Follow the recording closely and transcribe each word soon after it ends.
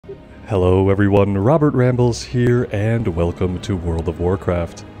Hello everyone, Robert Rambles here, and welcome to World of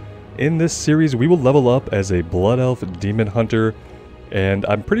Warcraft. In this series, we will level up as a Blood Elf Demon Hunter, and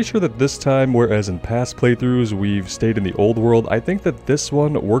I'm pretty sure that this time, whereas in past playthroughs we've stayed in the old world, I think that this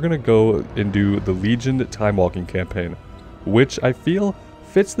one we're gonna go and do the Legion Timewalking campaign, which I feel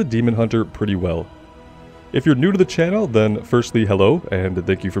fits the Demon Hunter pretty well. If you're new to the channel, then firstly, hello, and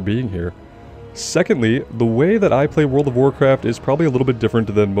thank you for being here. Secondly, the way that I play World of Warcraft is probably a little bit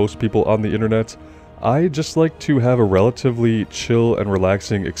different than most people on the internet. I just like to have a relatively chill and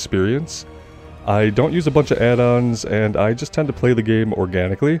relaxing experience. I don't use a bunch of add-ons, and I just tend to play the game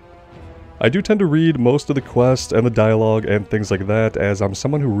organically. I do tend to read most of the quests and the dialogue and things like that, as I'm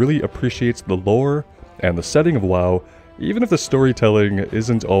someone who really appreciates the lore and the setting of WoW, even if the storytelling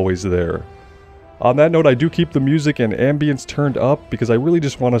isn't always there. On that note, I do keep the music and ambience turned up because I really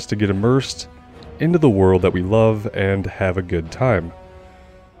just want us to get immersed into the world that we love and have a good time.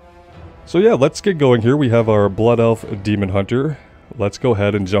 So yeah, let's get going here. We have our Blood Elf Demon Hunter. Let's go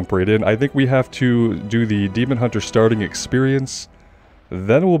ahead and jump right in. I think we have to do the Demon Hunter starting experience.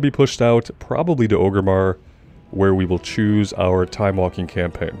 Then we'll be pushed out, probably to Orgrimmar, where we will choose our Timewalking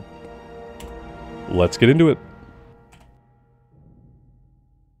campaign. Let's get into it.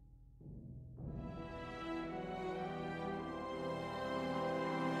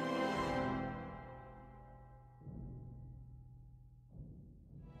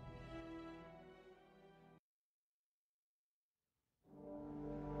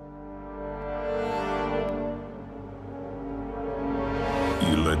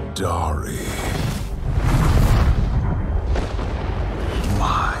 Dari,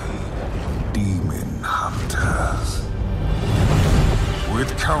 my demon hunters.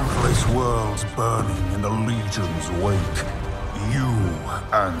 With countless worlds burning in the Legion's wake, you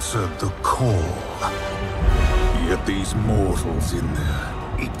answered the call. Yet these mortals in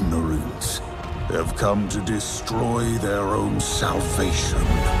their ignorance have come to destroy their own salvation.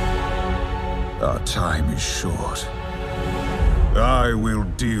 Our time is short. I will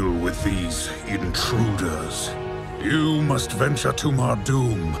deal with these intruders. You must venture to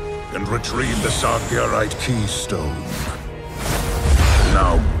Mardoom and retrieve the Sargerite keystone.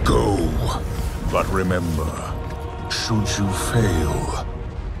 Now go. But remember, should you fail,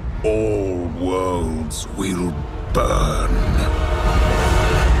 all worlds will burn.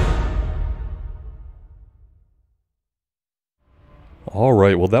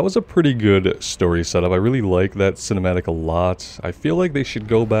 Alright, well that was a pretty good story setup. I really like that cinematic a lot. I feel like they should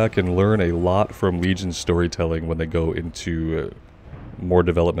go back and learn a lot from Legion storytelling when they go into more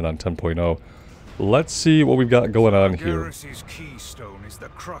development on 10.0. Let's see what we've got going on here. Garrus's keystone is the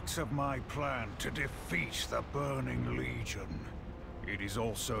crux of my plan to defeat the Burning Legion. It is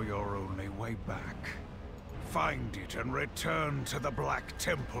also your only way back. Find it and return to the Black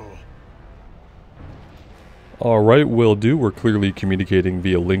Temple. Alright, will do. We're clearly communicating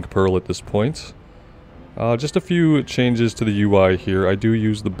via Link Pearl at this point. Just a few changes to the UI here. I do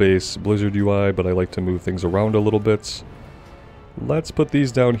use the base Blizzard UI, but I like to move things around a little bit. Let's put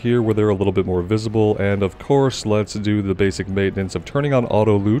these down here where they're a little bit more visible, and of course, let's do the basic maintenance of turning on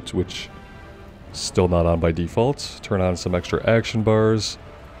auto loot, which is still not on by default. Turn on some extra action bars.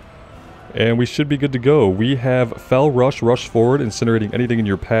 And we should be good to go. We have Fell Rush, Rush Forward, incinerating anything in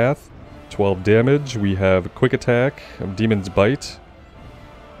your path. 12 damage. We have Quick Attack, Demon's Bite,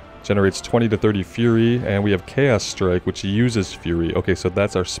 generates 20 to 30 Fury, and we have Chaos Strike, which uses Fury. Okay, so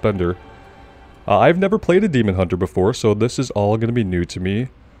that's our spender. I've never played a Demon Hunter before, so this is all going to be new to me.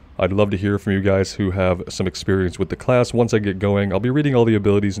 I'd love to hear from you guys who have some experience with the class. Once I get going, I'll be reading all the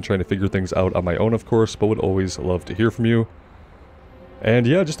abilities and trying to figure things out on my own, of course, but would always love to hear from you. And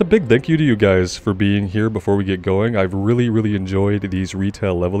yeah, just a big thank you to you guys for being here before we get going. I've really enjoyed these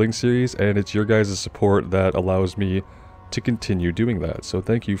retail leveling series, and it's your guys' support that allows me to continue doing that. So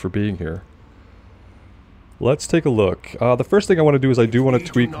thank you for being here. Let's take a look. The first thing I want to do is I do want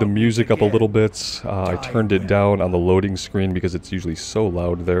to tweak the music up a little bit. I turned it down on the loading screen because it's usually so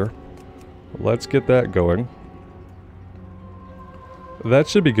loud there. Let's get that going. That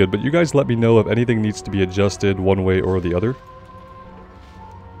should be good, but you guys let me know if anything needs to be adjusted one way or the other.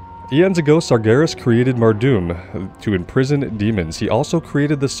 Eons ago, Sargeras created Mardoom to imprison demons. He also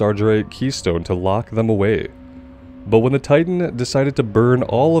created the Sargerite keystone to lock them away. But when the Titan decided to burn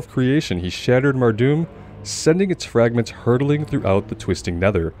all of creation, he shattered Mardoom, sending its fragments hurtling throughout the twisting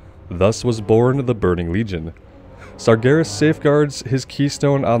nether. Thus was born the Burning Legion. Sargeras safeguards his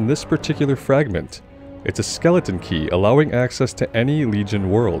keystone on this particular fragment. It's a skeleton key, allowing access to any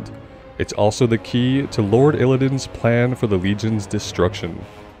Legion world. It's also the key to Lord Illidan's plan for the Legion's destruction.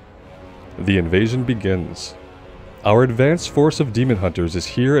 The invasion begins. Our advanced force of demon hunters is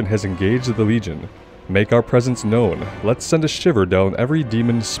here and has engaged the Legion. Make our presence known. Let's send a shiver down every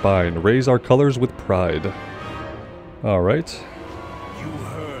demon's spine. Raise our colors with pride. Alright. You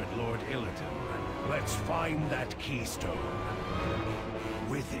heard Lord Illidan. Let's find that keystone.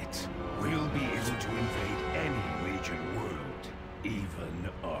 With it, we'll be able to invade any Legion world,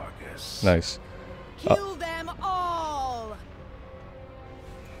 even Argus. Nice. Kill them all!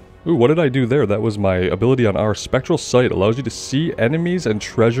 Ooh, what did I do there? That was my ability on our spectral sight. Allows you to see enemies and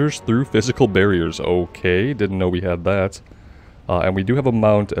treasures through physical barriers. Okay, didn't know we had that. And we do have a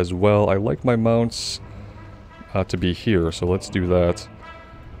mount as well. I like my mounts to be here, so let's do that.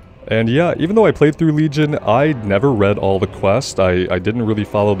 And yeah, even though I played through Legion, I never read all the quests. I didn't really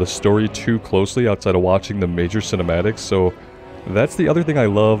follow the story too closely outside of watching the major cinematics, so that's the other thing I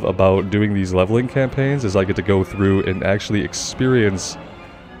love about doing these leveling campaigns, is I get to go through and actually experience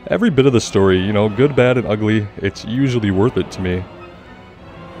every bit of the story, you know, good, bad, and ugly. It's usually worth it to me.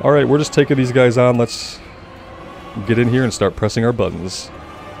 Alright, we're just taking these guys on. Let's get in here and start pressing our buttons.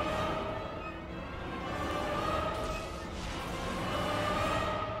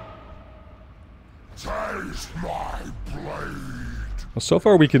 Taste my blade. Well, so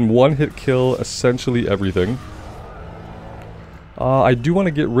far we can one-hit kill essentially everything. I do want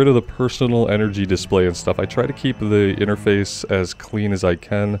to get rid of the personal energy display and stuff. I try to keep the interface as clean as I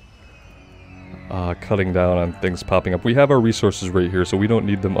can. Cutting down on things popping up. We have our resources right here, so we don't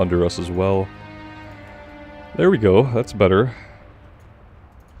need them under us as well. There we go. That's better.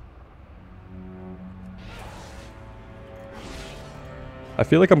 I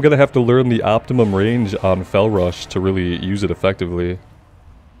feel like I'm going to have to learn the optimum range on Fel Rush to really use it effectively.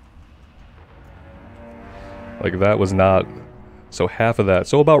 Like, that was not... So half of that.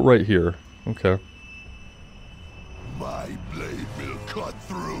 So about right here. Okay. My blade will cut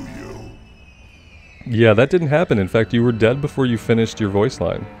through you. Yeah, that didn't happen. In fact, you were dead before you finished your voice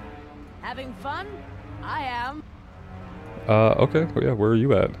line. Having fun? I am. Okay. Well, yeah, where are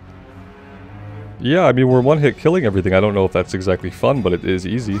you at? Yeah, I mean, we're one-hit killing everything. I don't know if that's exactly fun, but it is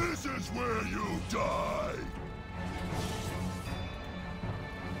easy. This is where you die.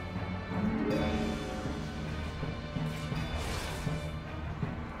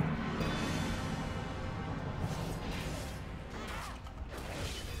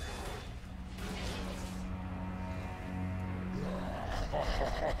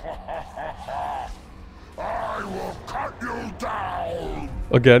 I will cut you down.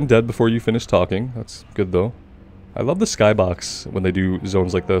 Again, dead before you finish talking. That's good, though. I love the skybox when they do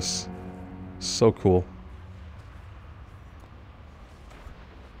zones like this. So cool.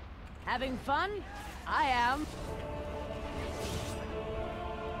 Having fun? I am.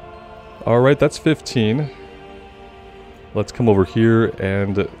 Alright, that's 15. Let's come over here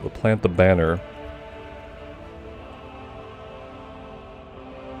and plant the banner.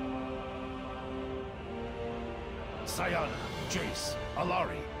 Sayana, Jace,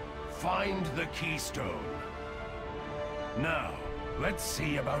 Alari, find the keystone. Now, let's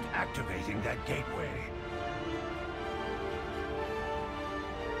see about activating that gateway.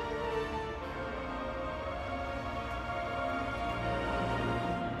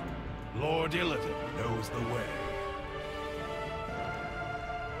 Lord Illidan knows the way.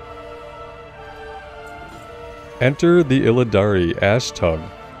 Enter the Illidari, Ash Tongue.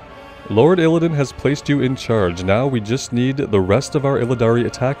 Lord Illidan has placed you in charge. Now we just need the rest of our Illidari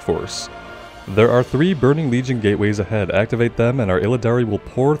attack force. There are 3 Burning Legion gateways ahead. Activate them and our Illidari will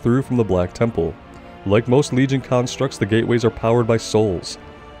pour through from the Black Temple. Like most Legion constructs, the gateways are powered by souls.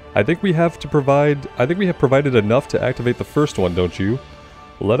 I think we have provided enough to activate the first one, don't you?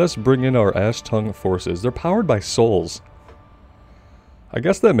 Let us bring in our Ash Tongue forces. They're powered by souls. I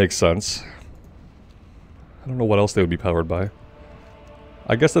guess that makes sense. I don't know what else they would be powered by.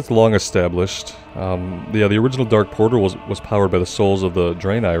 I guess that's long established. Yeah, the original Dark Portal was powered by the souls of the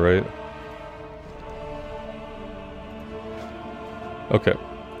Draenei, right? Okay.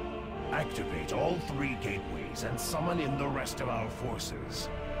 Activate all 3 gateways and summon in the rest of our forces.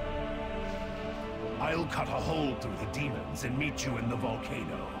 I'll cut a hole through the demons and meet you in the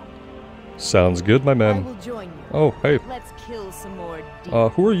volcano. Sounds good, my I man. will join you. Oh, hey. Let's kill some more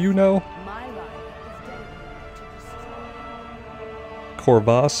demons. Who are you now? My life is dedicated to destroy.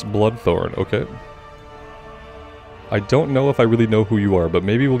 Corvus Bloodthorn, okay. I don't know if I really know who you are, but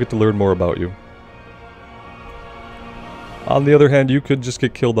maybe we'll get to learn more about you. On the other hand, you could just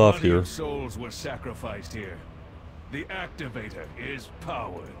get killed off here. Souls were sacrificed here. The activator is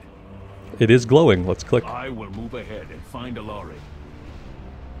powered. It is glowing. Let's click. I will move ahead and find Alari.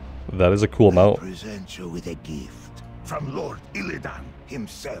 That is a cool mount. Present you with a gift from Lord Illidan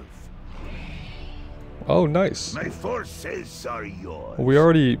himself. Oh, nice. My forces are yours. Well, we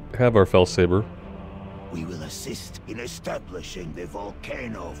already have our fell saber. We will assist in establishing the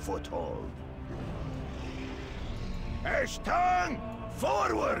volcano foothold. Ashtang,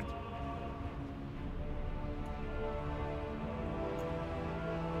 forward!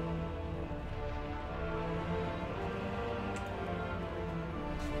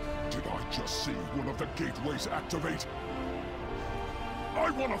 Did I just see one of the gateways activate?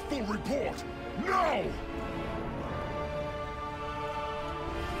 I want a full report! Now!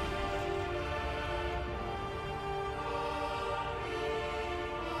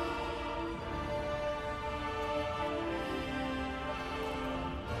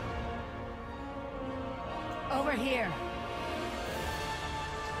 Over here.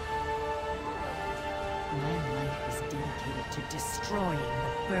 My life is dedicated to destroying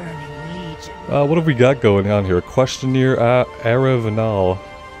the Burning Legion. What have we got going on here? Questionnaire Aravanal.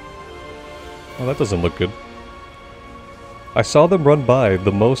 Oh, that doesn't look good. I saw them run by,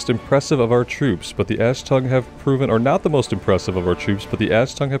 the most impressive of our troops, but the Ashtung have proven, or not the most impressive of our troops, but the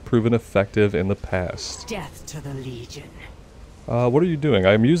Ashtung have proven effective in the past. Death to the Legion. What are you doing?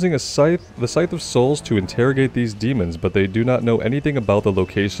 I am using a scythe, the Scythe of Souls, to interrogate these demons, but they do not know anything about the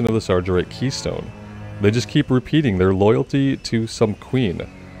location of the Sargeras Keystone. They just keep repeating their loyalty to some queen.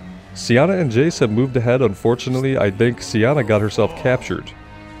 Sienna and Jace have moved ahead. Unfortunately, I think Sienna got herself captured.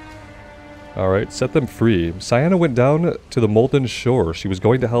 Alright, set them free. Sienna went down to the Molten Shore. She was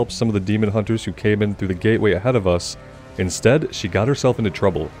going to help some of the demon hunters who came in through the gateway ahead of us. Instead, she got herself into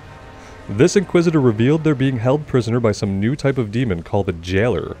trouble. This Inquisitor revealed they're being held prisoner by some new type of demon called the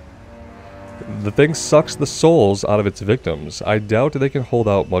Jailer. The thing sucks the souls out of its victims. I doubt they can hold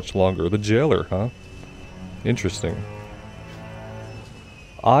out much longer. The Jailer, huh? Interesting.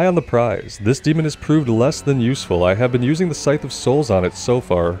 Eye on the prize. This demon has proved less than useful. I have been using the Scythe of Souls on it so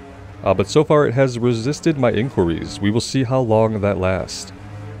far. But so far it has resisted my inquiries. We will see how long that lasts.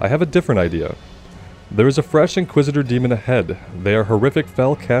 I have a different idea. There is a fresh Inquisitor demon ahead. They are horrific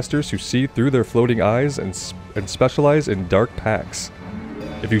fell casters who see through their floating eyes and specialize in dark pacts.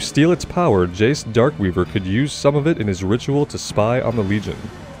 If you steal its power, Jace Darkweaver could use some of it in his ritual to spy on the Legion.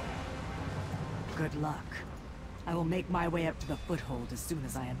 Good luck. I will make my way up to the foothold as soon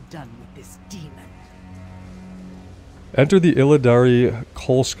as I am done with this demon. Enter the Illidari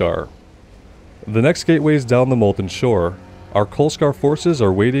Kolskar. The next gateway is down the Molten Shore. Our Kolskar forces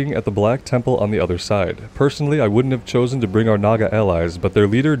are waiting at the Black Temple on the other side. Personally, I wouldn't have chosen to bring our Naga allies, but their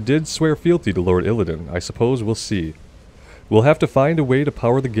leader did swear fealty to Lord Illidan. I suppose we'll see. We'll have to find a way to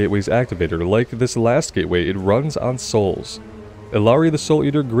power the gateway's activator. Like this last gateway, it runs on souls. Ilari the Soul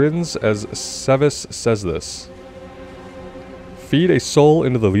Eater grins as Sevis says this. Feed a soul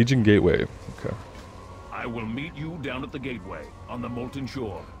into the Legion gateway. Okay. I will meet you down at the gateway on the Molten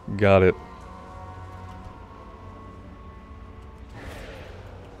Shore. Got it.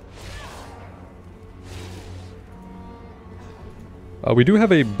 We do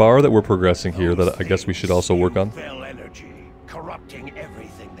have a bar that we're progressing here that I guess we should also work on. Fell energy, corrupting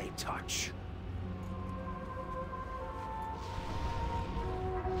everything they touch.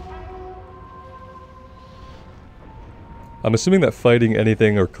 I'm assuming that fighting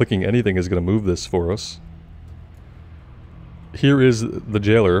anything or clicking anything is going to move this for us. Here is the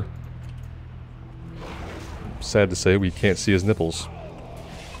Jailer. Sad to say, we can't see his nipples.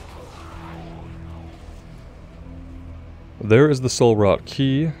 There is the Soul Rot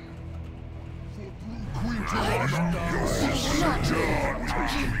Key.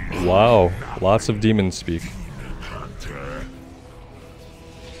 Wow, lots of demon speak.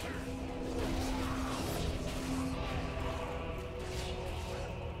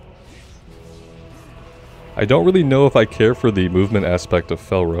 I don't really know if I care for the movement aspect of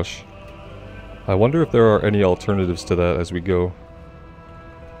Fell Rush. I wonder if there are any alternatives to that as we go.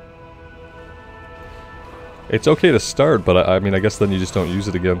 It's okay to start, but I mean, I guess then you just don't use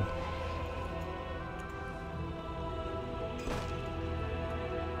it again.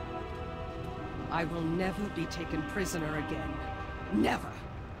 I will never be taken prisoner again. Never!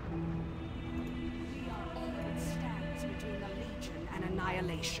 We are all that stands between the Legion and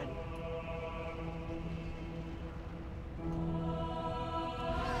annihilation.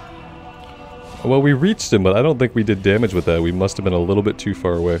 Well, we reached him, but I don't think we did damage with that. We must have been a little bit too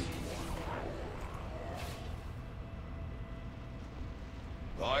far away.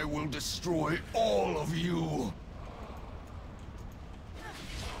 I will destroy all of you.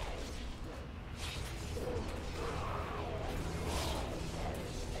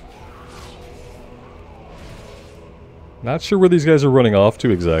 Not sure where these guys are running off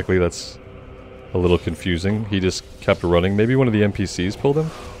to exactly. That's a little confusing. He just kept running. Maybe one of the NPCs pulled him?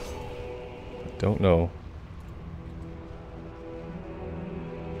 don't know.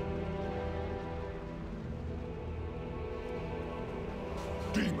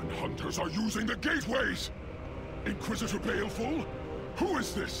 Demon hunters are using the gateways! Inquisitor Baleful? Who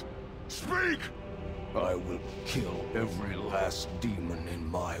is this? Speak! I will kill every last demon in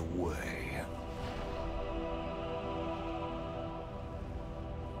my way.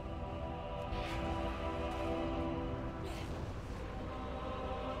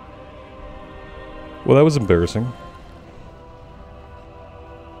 Well, that was embarrassing.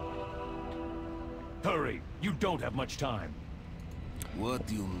 Hurry! You don't have much time. What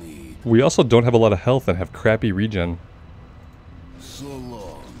do you need? We also don't have a lot of health and have crappy regen. So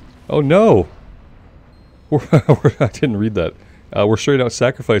long. Oh no! I didn't read that. We're straight out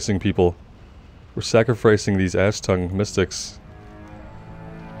sacrificing people. We're sacrificing these ash-tongue mystics.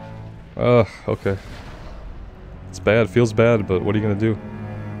 Ugh, okay. It's bad, feels bad, but what are you gonna do?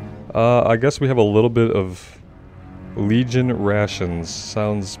 I guess we have a little bit of Legion rations.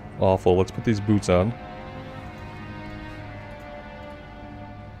 Sounds awful. Let's put these boots on.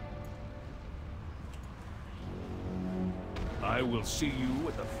 I will see you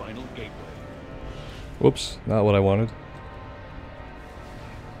at the final gateway. Whoops, not what I wanted.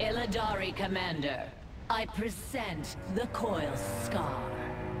 Illidari Commander, I present the Coil Scar.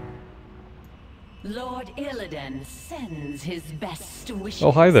 Lord Illidan sends his best wishes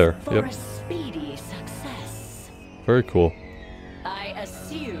Oh, hi there. for Yep. a speedy success. Very cool. I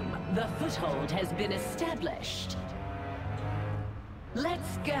assume the foothold has been established.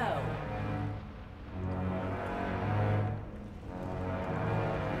 Let's go.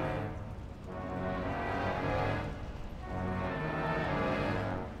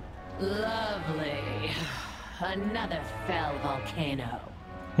 Lovely. Another fell volcano.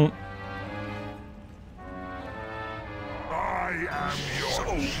 I am your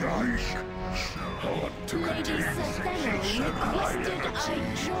Sheikh. Lady Setheno requested I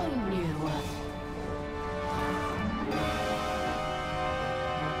join you.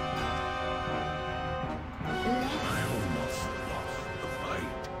 I almost lost the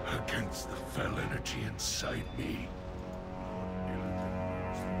fight against the fell energy inside me.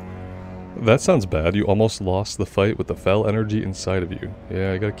 That sounds bad. You almost lost the fight with the fell energy inside of you.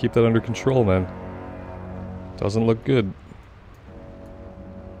 Yeah, you gotta keep that under control, man. Doesn't look good.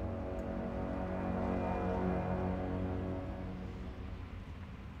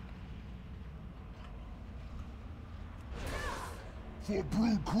 For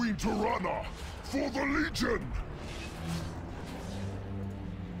Brood Queen Tirana! For the Legion!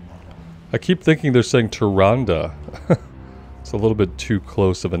 I keep thinking they're saying Tyrande. It's a little bit too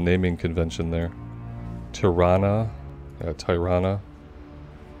close of a naming convention there. Tirana. Tirana.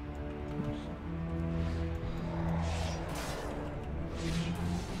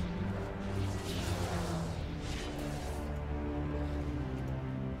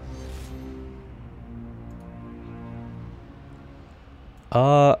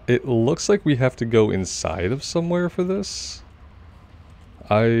 It looks like we have to go inside of somewhere for this.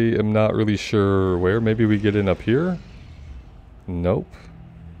 I am not really sure where. Maybe we get in up here? Nope.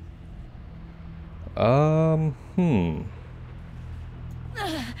 The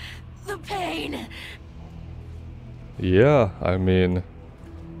pain. Yeah, I mean,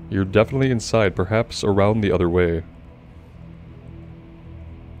 you're definitely inside, perhaps around the other way.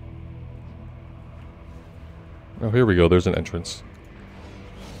 Oh, here we go, there's an entrance.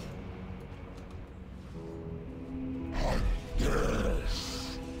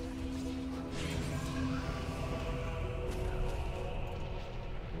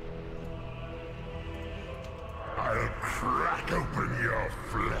 I'll crack open your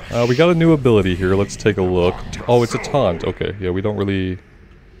flesh. We got a new ability here, let's take a look. Oh, it's a taunt, okay. Yeah, we don't really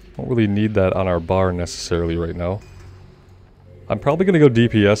need that on our bar necessarily right now. I'm probably gonna go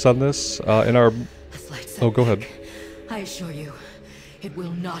DPS on this, in our... The flight's Oh, go ahead. I assure you, it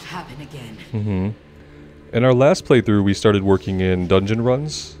will not happen again. In our last playthrough, we started working in dungeon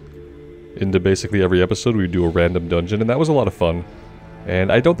runs. Into basically every episode, we would do a random dungeon, and that was a lot of fun.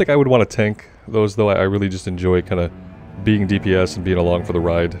 And I don't think I would want to tank those, though. I really just enjoy kind of being DPS and being along for the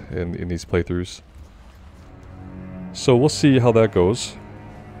ride in these playthroughs. So we'll see how that goes.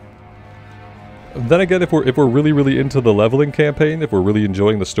 Then again, if we're really, really into the leveling campaign, if we're really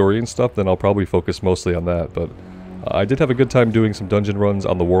enjoying the story and stuff, then I'll probably focus mostly on that. But I did have a good time doing some dungeon runs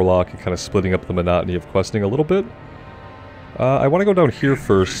on the Warlock and kind of splitting up the monotony of questing a little bit. I want to go down here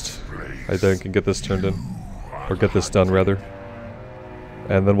first, I think, and get this turned in. Or get this done, rather.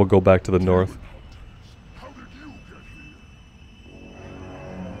 And then we'll go back to the north. How did you get here?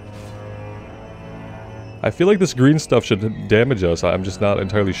 I feel like this green stuff should damage us. I'm just not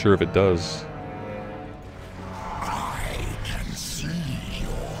entirely sure if it does.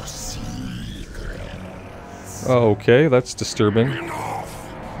 Okay, that's disturbing.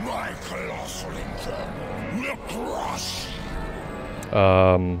 Enough! My colossal inferno will crush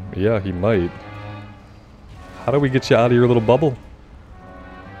you! Yeah, he might. How do we get you out of your little bubble?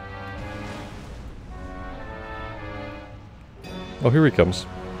 Oh, here he comes.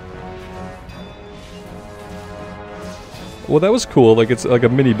 Well, that was cool. Like, it's like a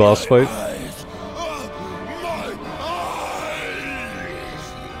mini boss fight. Eyes! My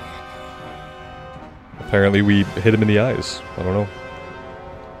eyes! Apparently, we hit him in the eyes. I don't know.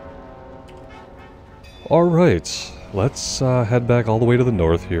 Alright. Let's head back all the way to the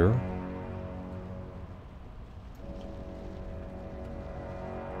north here.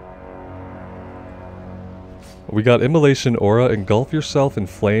 We got Immolation Aura. Engulf yourself in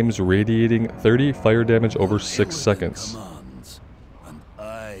flames, radiating 30 fire damage over 6 seconds. Commands, and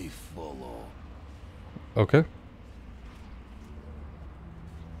I follow. Okay.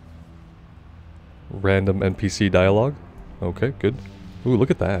 Random NPC dialogue. Okay, good. Ooh,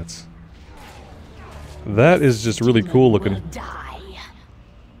 look at that. That is just really cool looking. Die.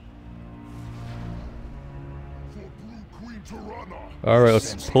 Alright,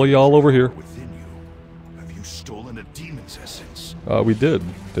 let's pull you all over here. Within you, have you stolen a demon's essence? We did,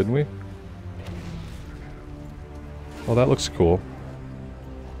 didn't we? Oh, that looks cool.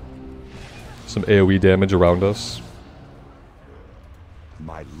 Some AoE damage around us.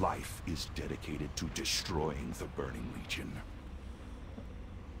 My life is dedicated to destroying the Burning Legion.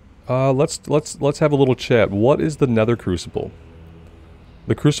 Let's have a little chat. What is the Nether Crucible?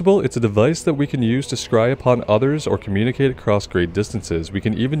 The Crucible, it's a device that we can use to scry upon others or communicate across great distances. We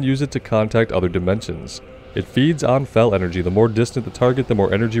can even use it to contact other dimensions. It feeds on fel energy. The more distant the target, the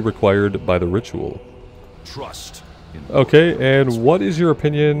more energy required by the ritual. Trust in Okay, and what is your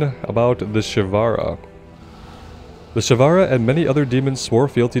opinion about the Shivara? The Shivara and many other demons swore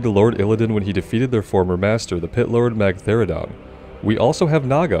fealty to Lord Illidan when he defeated their former master, the Pit Lord Magtheridon. We also have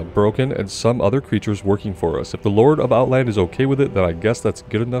Naga, Broken, and some other creatures working for us. If the Lord of Outland is okay with it, then I guess that's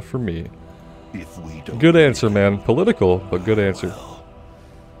good enough for me. if we don't Good answer, man. Political, but good answer.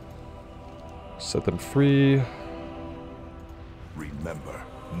 Set them free. remember,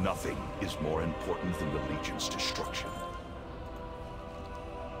 nothing is more important than the Legion's destruction.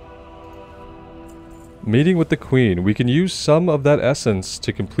 Meeting with the Queen. We can use some of that essence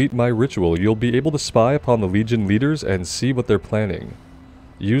to complete my ritual. You'll be able to spy upon the Legion leaders and see what they're planning.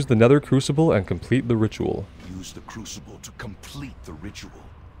 Use the Nether Crucible and complete the ritual. Use the Crucible to complete the ritual.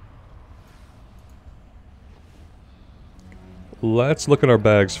 Let's look at our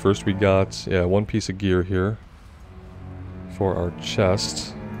bags first. We got, yeah, one piece of gear here for our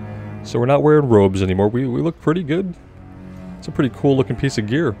chest. So we're not wearing robes anymore. We look pretty good. It's a pretty cool looking piece of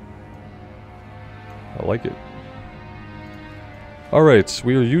gear. I like it. Alright,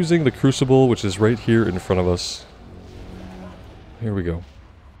 we are using the Crucible, which is right here in front of us. Here we go.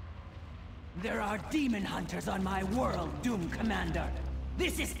 There are demon hunters on my world, Doom Commander.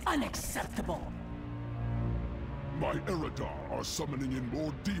 This is unacceptable. My Eridar are summoning in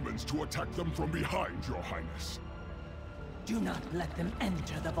more demons to attack them from behind, Your Highness. Do not let them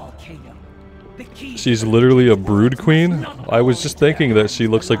enter the volcano. The key She's literally a Brood Queen? I was just thinking that she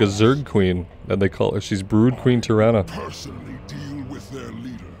looks like a Zerg Queen, and they call her, she's Brood Queen Tirana. Personally deal with their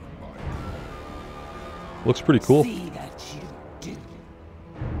leader. Looks pretty cool. See that you do.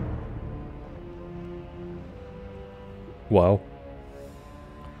 Wow.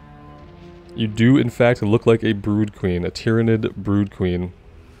 You do, in fact, look like a Brood Queen, a Tyranid Brood Queen.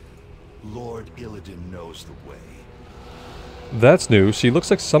 Lord Illidan knows the way. That's new. She looks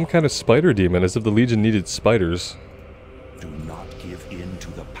like some kind of spider demon, as if the Legion needed spiders. Do not give in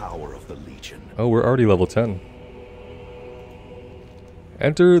to the power of the Legion. Oh, we're already level 10.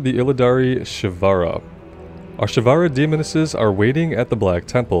 Enter the Illidari Shivara. Our Shivara demonesses are waiting at the Black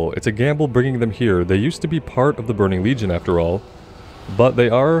Temple. It's a gamble bringing them here. They used to be part of the Burning Legion, after all, but they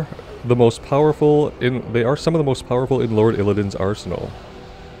are the most powerful in. They are some of the most powerful in Lord Illidan's arsenal.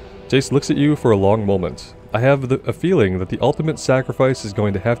 Jace looks at you for a long moment. I have a feeling that the ultimate sacrifice is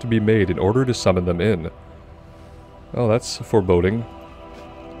going to have to be made in order to summon them in. Oh, that's foreboding.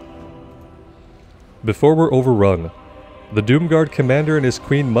 Before we're overrun, the Doomguard commander and his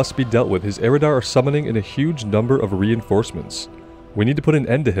queen must be dealt with. His Eridar are summoning in a huge number of reinforcements. We need to put an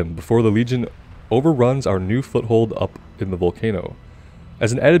end to him before the Legion overruns our new foothold up in the volcano.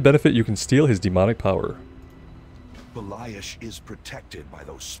 As an added benefit, you can steal his demonic power. Beliash is protected by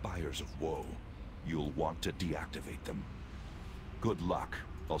those spires of woe. You'll want to deactivate them. Good luck.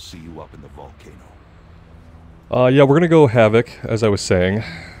 I'll see you up in the volcano. Yeah, we're gonna go Havoc, as I was saying.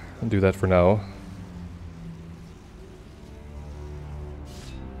 I'll do that for now.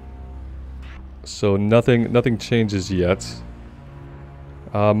 So nothing changes yet.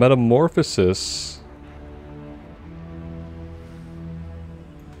 Metamorphosis.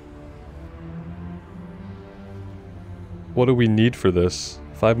 What do we need for this?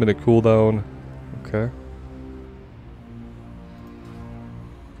 5-minute cooldown. Okay.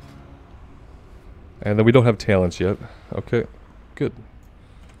 And then we don't have talents yet. Okay, good.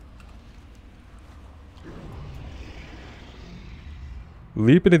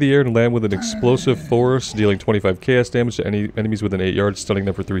 Leap into the air and land with an explosive force, dealing 25 chaos damage to any enemies within 8 yards, stunning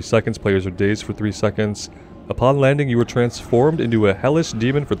them for 3 seconds. Players are dazed for 3 seconds. Upon landing, you are transformed into a hellish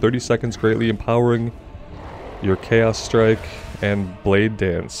demon for 30 seconds, greatly empowering your Chaos Strike and Blade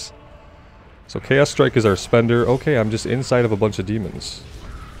Dance. So Chaos Strike is our spender. Okay, I'm just inside of a bunch of demons.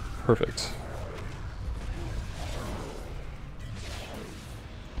 Perfect.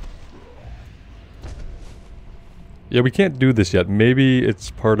 Yeah, we can't do this yet. Maybe it's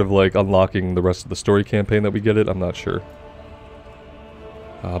part of like unlocking the rest of the story campaign that we get it. I'm not sure.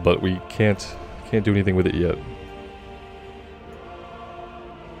 But we can't do anything with it yet.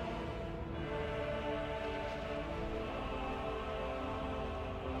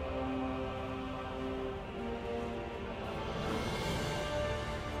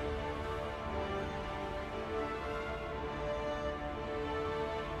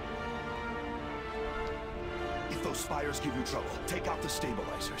 If those spires give you trouble, take out the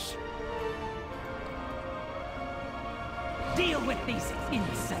stabilizers. Deal with these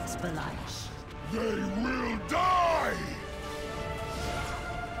insects, Beliash. They will die!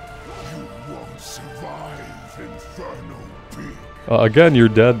 You won't survive, Inferno Pig. Again, you're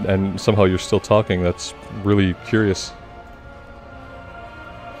dead and somehow you're still talking. That's really curious.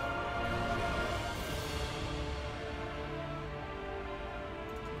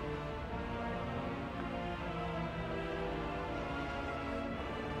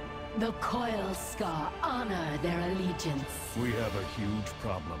 The Coil Scar honor their allegiance. We have a huge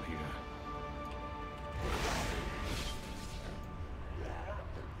problem here.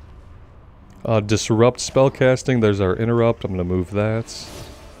 Disrupt spellcasting. There's our interrupt. I'm gonna move that.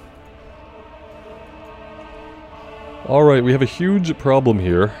 Alright, we have a huge problem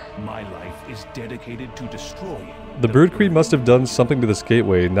here. My life is dedicated to destroying. The Bird Queen must have done something to this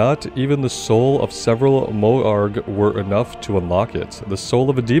gateway. Not even the soul of several Moarg were enough to unlock it. The soul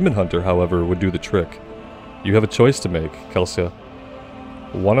of a demon hunter, however, would do the trick. You have a choice to make, Kelsia.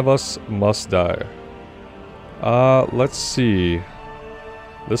 One of us must die. Let's see.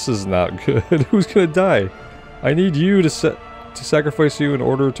 This is not good. Who's gonna die? I need you to sacrifice you in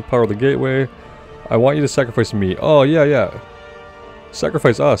order to power the gateway. I want you to sacrifice me. Oh, yeah.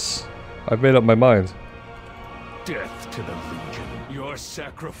 Sacrifice us. I've made up my mind. Death to the Legion. Your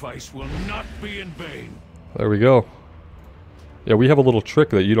sacrifice will not be in vain. There we go. Yeah, we have a little trick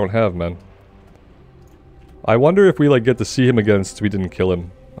that you don't have, man. I wonder if we, like, get to see him again since we didn't kill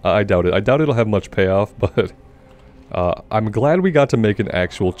him. I doubt it. I doubt it'll have much payoff, but... I'm glad we got to make an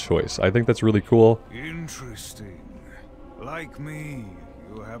actual choice. I think that's really cool. Interesting. Like me,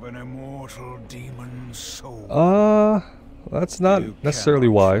 you have an immortal demon soul. That's not You necessarily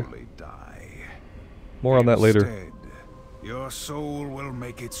cannot why. truly die. More on that later. Instead, your soul will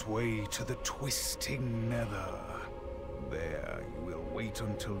make its way to the twisting nether. There, you will wait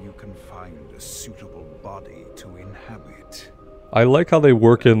until you can find a suitable body to inhabit. I like how they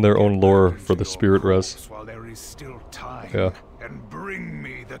work in their own lore for the spirit res. While there is still time, Yeah. and bring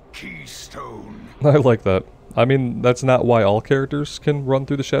me the keystone. I like that. I mean, that's not why all characters can run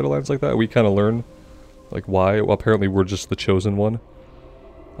through the Shadowlands like that. We kind of learn, like, why. Well, apparently we're just the chosen one.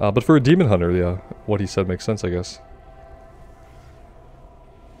 But for a demon hunter, yeah, what he said makes sense, I guess.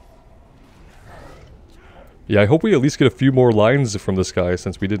 Yeah, I hope we at least get a few more lines from this guy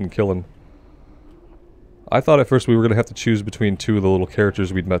since we didn't kill him. I thought at first we were going to have to choose between two of the little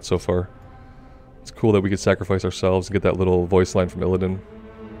characters we'd met so far. It's cool that we could sacrifice ourselves and get that little voice line from Illidan.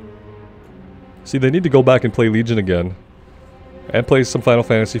 See, they need to go back and play Legion again. And play some Final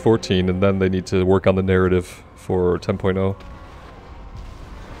Fantasy XIV, and then they need to work on the narrative for 10.0.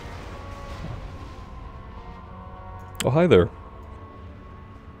 Oh, hi there.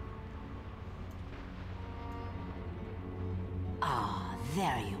 Ah,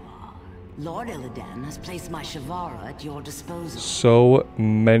 there you are. Lord Illidan has placed my Shavara at your disposal. So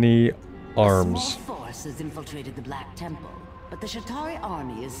many A arms. small force has infiltrated the Black Temple, but the Shatari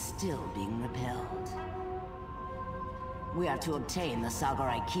army is still being repelled. We are to obtain the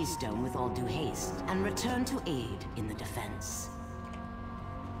Sagarai Keystone with all due haste, and return to aid in the defense.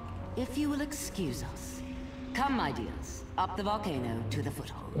 If you will excuse us. Come, my dears, up the volcano to the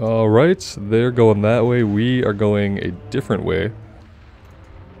foothold. Alright, they're going that way. We are going a different way.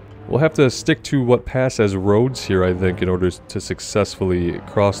 We'll have to stick to what pass as roads here, I think, in order to successfully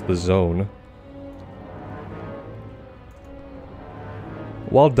cross the zone.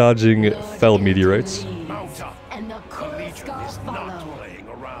 While dodging fell meteorites. Mount up. And the Legion is not playing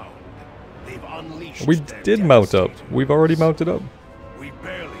around. They've unleashed We their did mount up. devastating We've already mounted up. We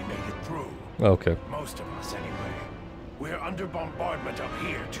barely made it through. Okay. Most of us, anyway. We're under bombardment up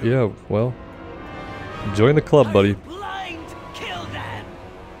here, too. Yeah, well. Join the club, buddy. blind! Kill them!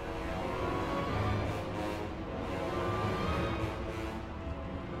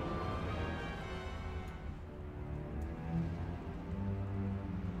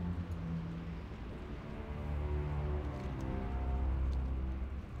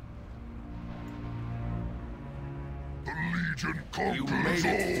 The Legion You conquers made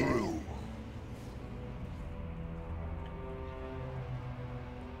it all. through.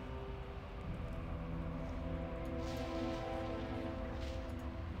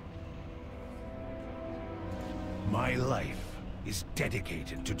 My life is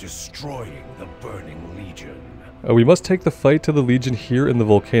dedicated to destroying the Burning Legion. We must take the fight to the Legion here in the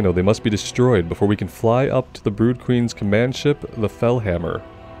volcano. They must be destroyed before we can fly up to the Brood Queen's command ship, the Fellhammer.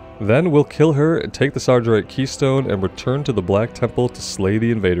 Then we'll kill her, take the Sargerite Keystone, and return to the Black Temple to slay the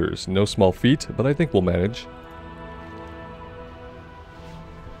invaders. No small feat, but I think we'll manage.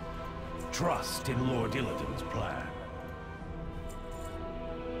 Trust in Lord Illidan's plan.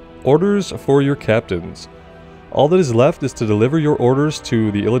 Orders for your captains. All that is left is to deliver your orders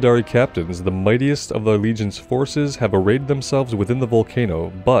to the Illidari captains. The mightiest of the Legion's forces have arrayed themselves within the volcano,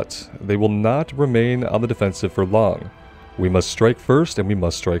 but they will not remain on the defensive for long. We must strike first, and we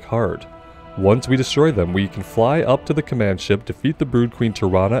must strike hard. Once we destroy them, we can fly up to the command ship, defeat the Brood Queen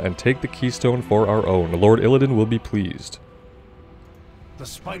Tirana, and take the Keystone for our own. Lord Illidan will be pleased. The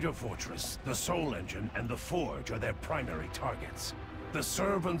Spider Fortress, the Soul Engine, and the Forge are their primary targets. The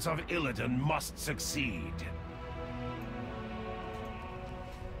servants of Illidan must succeed.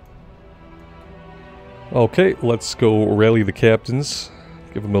 Okay, let's go rally the captains.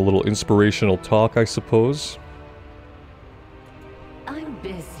 Give them a little inspirational talk, I suppose. I'm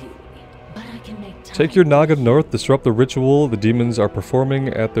busy, but I can make time. Take your Naga north, disrupt the ritual the demons are performing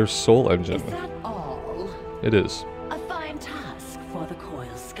at their soul engine. Is that all? It is. A fine task for the Coil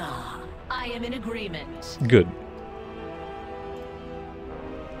Scar. I am in agreement. Good.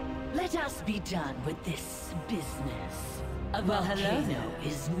 Let us be done with this business. A volcano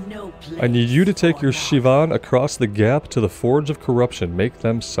is no place. I need you to take for your now. Shivan across the gap to the Forge of Corruption. Make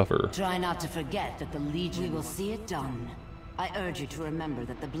them suffer. Try not to forget that the Legion will see it done. I urge you to remember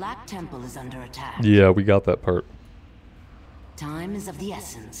that the Black Temple is under attack. Yeah, we got that part. Time is of the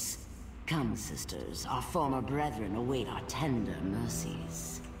essence. Come, sisters, our former brethren await our tender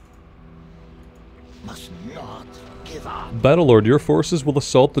mercies. Must not give up. Battlelord, your forces will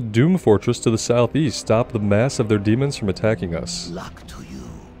assault the Doom Fortress to the southeast. Stop the mass of their demons from attacking us. Luck to you.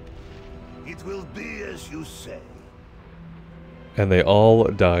 It will be as you say. And they all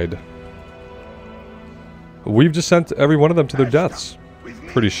died. We've just sent every one of them to their deaths.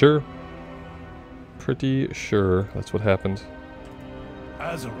 Pretty sure. Pretty sure that's what happened.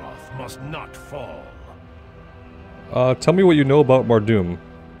 Azeroth must not fall. Tell me what you know about Mardum.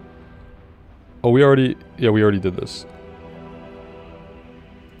 Oh, we already did this.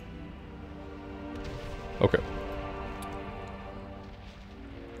 Okay.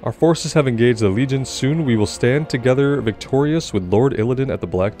 Our forces have engaged the Legion. Soon we will stand together victorious with Lord Illidan at the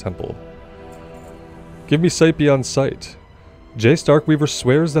Black Temple. Give me sight beyond sight. Jace Darkweaver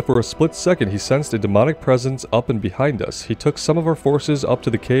swears that for a split second he sensed a demonic presence up and behind us. He took some of our forces up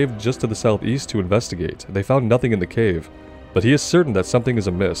to the cave just to the southeast to investigate. They found nothing in the cave, but he is certain that something is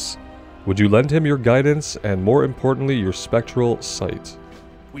amiss. Would you lend him your guidance and, more importantly, your spectral sight?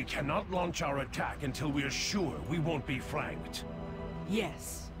 We cannot launch our attack until we're sure we won't be flanked.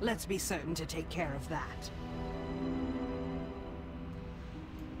 Yes, let's be certain to take care of that.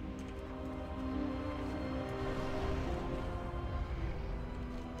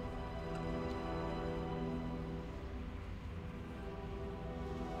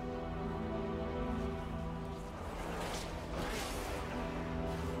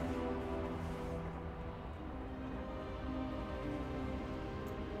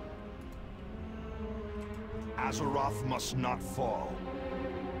 Azeroth must not fall.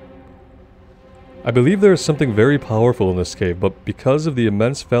 I believe there is something very powerful in this cave, but because of the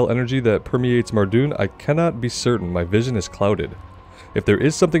immense fell energy that permeates Mardoon, I cannot be certain. My vision is clouded. If there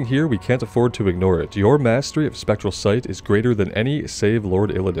is something here, we can't afford to ignore it. Your mastery of spectral sight is greater than any save Lord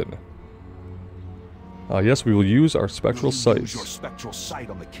Illidan. Yes, we will use our spectral sight. Use your spectral sight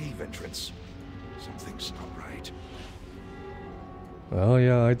on the cave entrance. Something's not right. Oh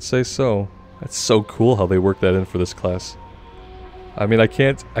yeah, I'd say so. That's so cool how they work that in for this class. I mean, I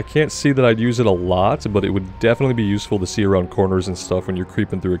can't see that I'd use it a lot, but it would definitely be useful to see around corners and stuff when you're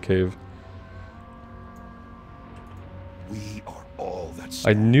creeping through a cave. We are all that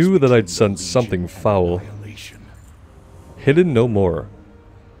I knew that I'd sensed something foul. Hidden no more.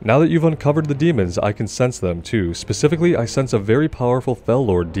 Now that you've uncovered the demons, I can sense them too. Specifically, I sense a very powerful Fel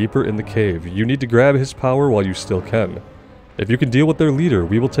Lord deeper in the cave. You need to grab his power while you still can. If you can deal with their leader,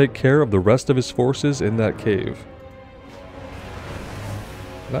 we will take care of the rest of his forces in that cave.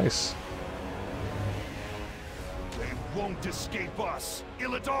 Nice. They won't escape us!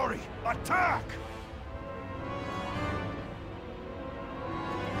 Illidari, attack!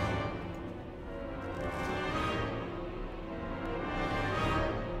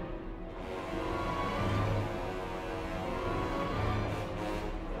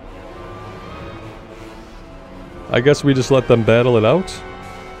 I guess we just let them battle it out?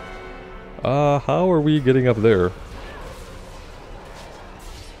 How are we getting up there?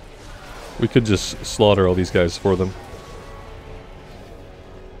 We could just slaughter all these guys for them.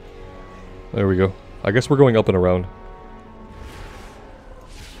 There we go. I guess we're going up and around.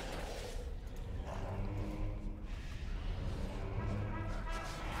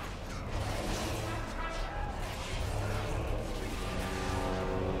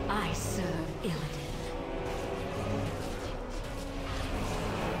 I serve Illidan.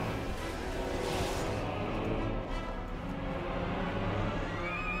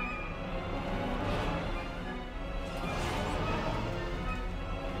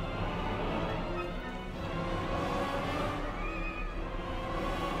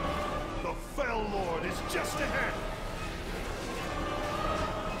 The Fel Lord is just ahead!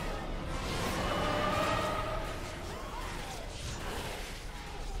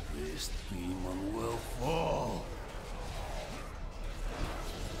 This demon will fall.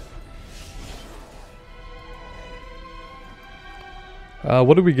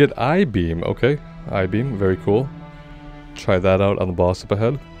 What did we get? I-beam. Okay. I-beam. Very cool. Try that out on the boss up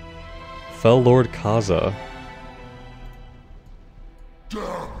ahead. Fel Lord Kaza. Damn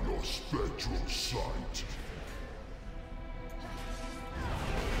your spectral sight.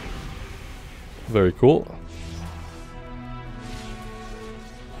 Very cool.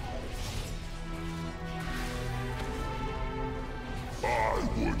 I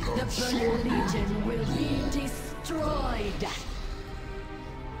would The have Burning Legion will be destroyed.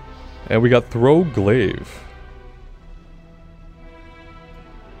 And we got Throw Glaive.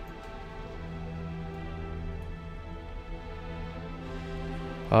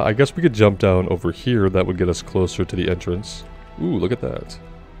 I guess we could jump down over here. That would get us closer to the entrance. Ooh, look at that.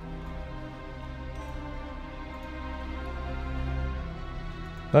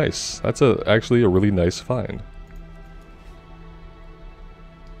 Nice. That's actually a really nice find.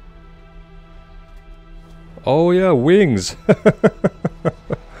 Oh yeah, wings!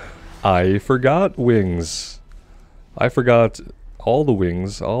 I forgot wings. I forgot all the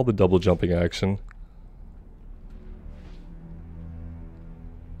wings, all the double jumping action.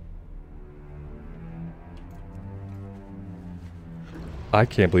 I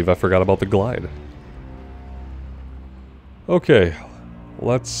can't believe I forgot about the glide. Okay,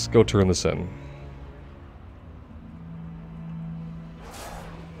 let's go turn this in.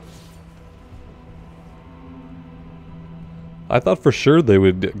 I thought for sure they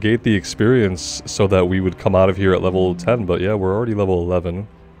would gate the experience so that we would come out of here at level 10, but yeah, we're already level 11.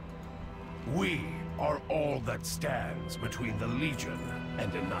 We are all that stands between the Legion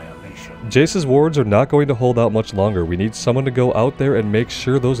and annihilation. Jace's wards are not going to hold out much longer. We need someone to go out there and make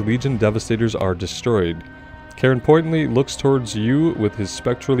sure those Legion Devastators are destroyed. Karen pointedly looks towards you with his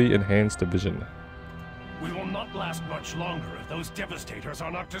spectrally enhanced vision. We will not last much longer if those Devastators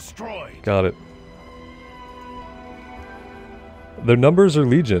are not destroyed. Got it. Their numbers are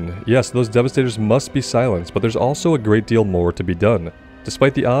legion. Yes, those Devastators must be silenced, but there's also a great deal more to be done.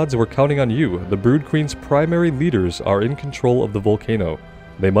 Despite the odds, we're counting on you. The Brood Queen's primary leaders are in control of the volcano.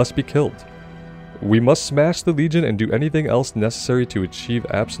 They must be killed. We must smash the Legion and do anything else necessary to achieve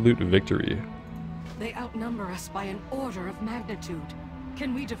absolute victory. They outnumber us by an order of magnitude.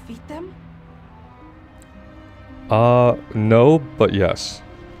 Can we defeat them? No, but yes.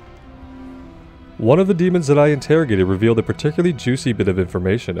 One of the demons that I interrogated revealed a particularly juicy bit of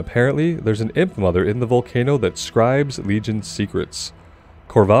information. Apparently, there's an imp mother in the volcano that scribes Legion's secrets.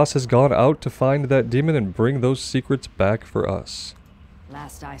 Corvas has gone out to find that demon and bring those secrets back for us.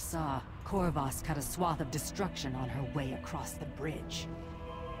 Last I saw, Corvas cut a swath of destruction on her way across the bridge.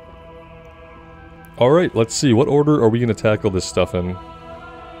 Alright, let's see. What order are we going to tackle this stuff in?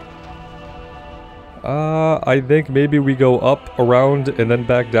 I think maybe we go up, around, and then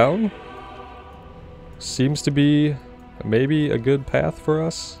back down. Seems to be maybe a good path for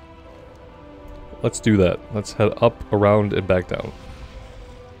us. Let's do that. Let's head up, around, and back down.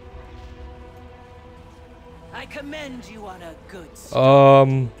 I commend you on a good start.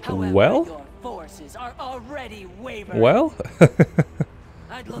 However, well? your forces are already wavering. Well?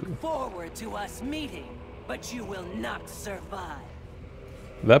 I'd look forward to us meeting, but you will not survive.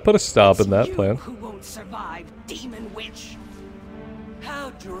 That put a stop in that You plan. who won't survive, demon witch. How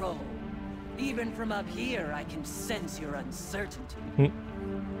droll. Even from up here, I can sense your uncertainty.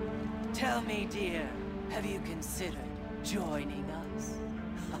 Tell me, dear, have you considered joining us?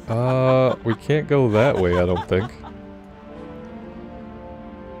 We can't go that way, I don't think.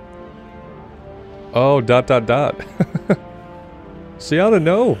 Oh, dot dot dot. See, I don't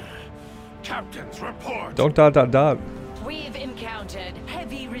know. Captain's report. Don't dot dot dot. We've encountered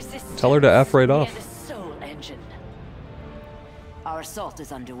heavy resistance. Tell her to F right near off. the soul engine. Our assault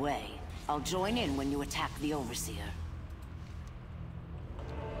is underway. I'll join in when you attack the Overseer.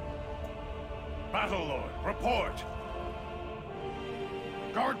 Battlelord, report.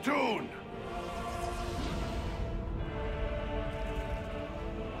 Cartoon.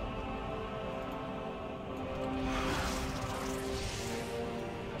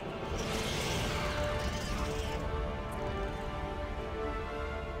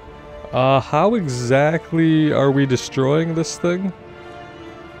 How exactly are we destroying this thing?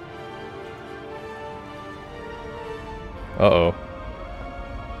 Uh-oh.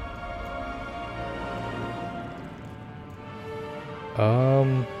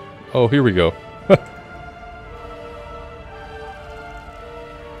 Oh, here we go.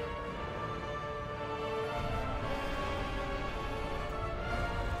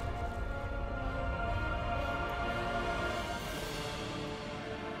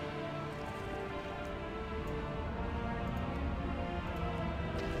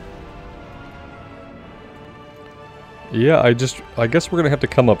 Yeah, I guess we're gonna have to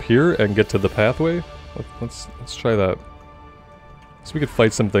come up here and get to the pathway. Let's try that. So we could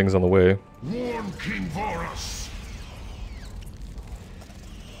fight some things on the way. Warn King Vorus.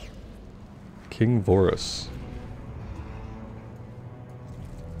 King Vorus.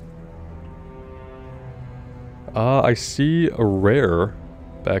 I see a rare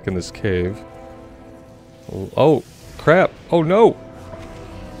back in this cave. Oh, crap. Oh no!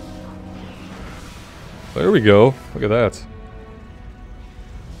 There we go. Look at that.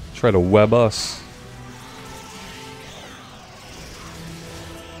 Try to web us.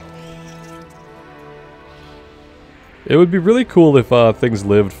 It would be really cool if things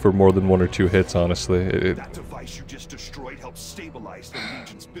lived for more than 1 or 2 hits, honestly. That device you just destroyed helps stabilize the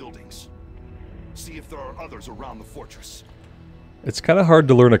Legion's buildings. See if there are others around the fortress. It's kind of hard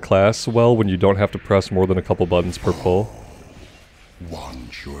to learn a class well when you don't have to press more than a couple buttons per pull.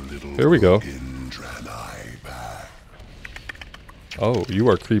 Want your little There we go. Draenei back. Oh, you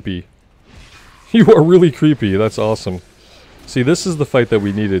are creepy. You are really creepy. That's awesome. See, this is the fight that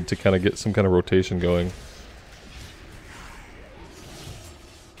we needed to kind of get some kind of rotation going.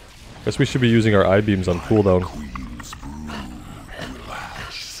 Guess we should be using our I-beams on cooldown. Queen's brood will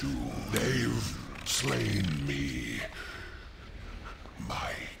hatch soon. They've slain me.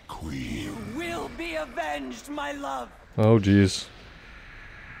 My queen. Will be avenged, my love. Oh, geez.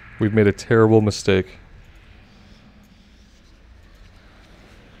 We've made a terrible mistake.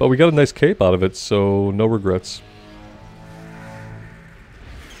 But we got a nice cape out of it, so no regrets.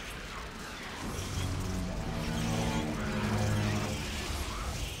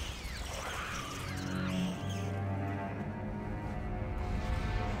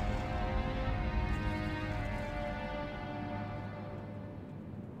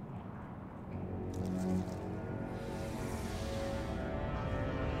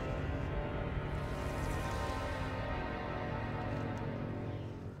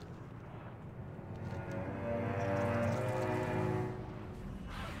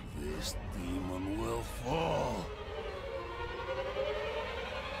 This demon will fall.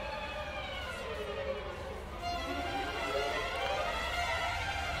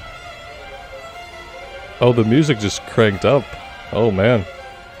 Oh, the music just cranked up. Oh, man.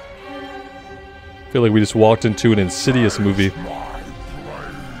 I feel like we just walked into an Insidious movie.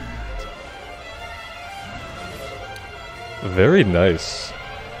 Very nice.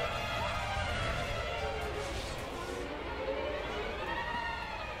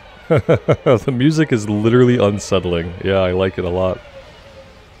 The music is literally unsettling. Yeah, I like it a lot.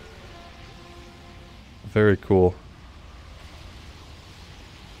 Very cool.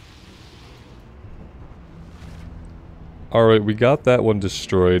 Alright, we got that one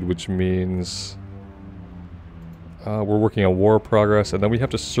destroyed, which means We're working on war progress, and then we have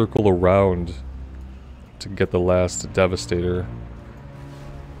to circle around to get the last Devastator.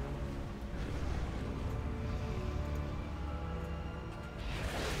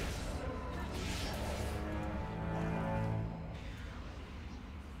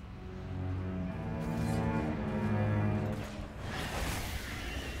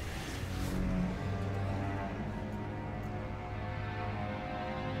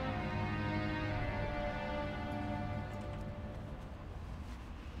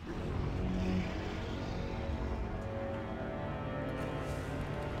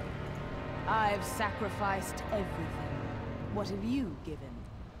 I've sacrificed everything. What have you given?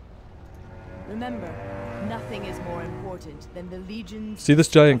 Remember, nothing is more important than the Legion's... See this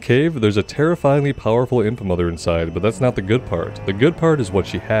giant cave? There's a terrifyingly powerful Imp Mother inside, but that's not the good part. The good part is what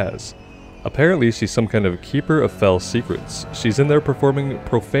she has. Apparently, she's some kind of keeper of fell secrets. She's in there performing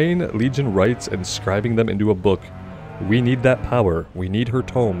profane Legion rites and scribing them into a book. We need that power. We need her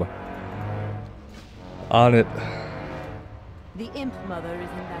tome. On it. The Imp Mother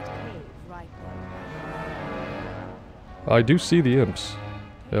is in that cave, right there. I do see the imps.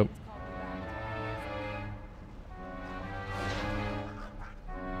 Yep.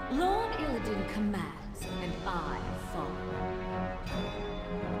 Lord Illidan commands, and I follow.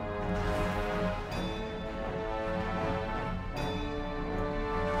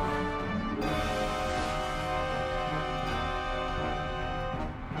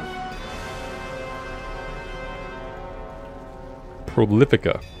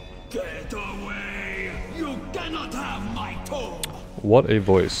 Prolifica. Get away! You cannot have my tome! What a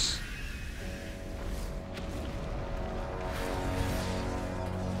voice.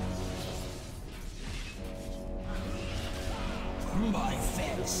 My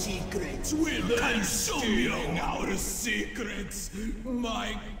fell secrets will consume you! Our secrets,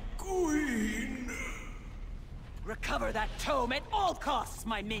 my queen! Recover that tome at all costs,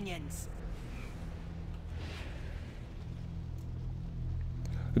 my minions!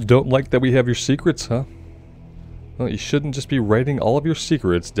 Don't like that we have your secrets, huh? Well, you shouldn't just be writing all of your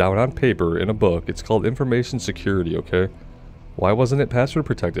secrets down on paper in a book. It's called information security, okay? Why wasn't it password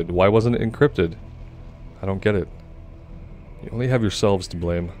protected? Why wasn't it encrypted? I don't get it. You only have yourselves to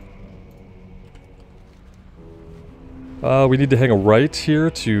blame. We need to hang a right here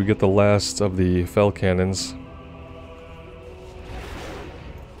to get the last of the fell cannons.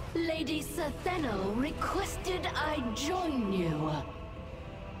 Lady Sathenno requested I join you.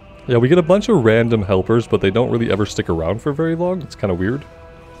 Yeah, we get a bunch of random helpers, but they don't really ever stick around for very long. It's kind of weird.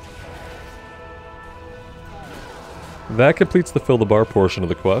 That completes the fill the bar portion of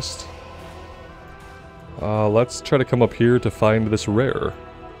the quest. Let's try to come up here to find this rare.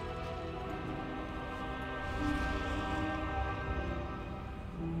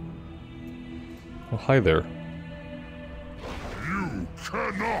 Oh, hi there. You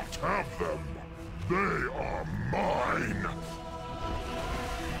cannot have them! They are mine!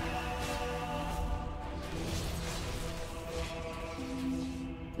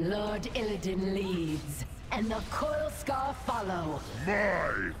 Lord Illidan leads, and the Coilscar follow.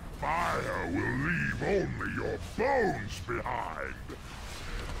 My fire will leave only your bones behind!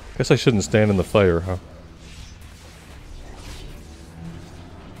 Guess I shouldn't stand in the fire, huh?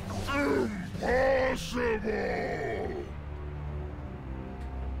 Impossible!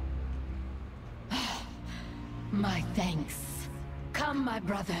 My thanks. Come, my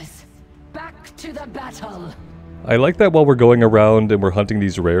brothers. Back to the battle. I like that while we're going around and we're hunting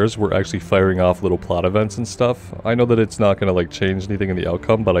these rares, we're actually firing off little plot events and stuff. I know that it's not going to like change anything in the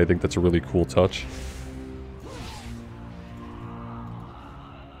outcome, but I think that's a really cool touch.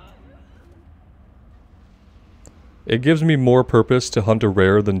 It gives me more purpose to hunt a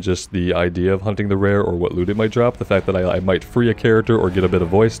rare than just the idea of hunting the rare or what loot it might drop. The fact that I might free a character or get a bit of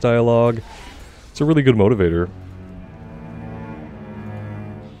voice dialogue. It's a really good motivator.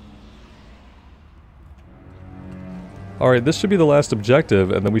 Alright, this should be the last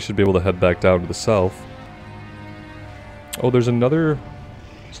objective, and then we should be able to head back down to the south. Oh, there's another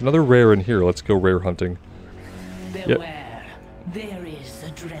rare in here. Let's go rare hunting. Beware. There is a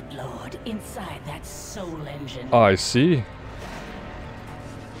Dreadlord inside that soul engine. Oh, I see.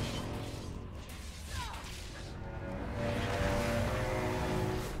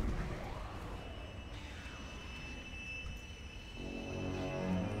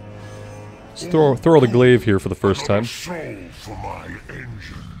 Let's throw the glaive here for the first time. Soul for my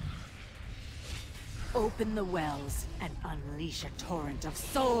engine. Open the wells and unleash a torrent of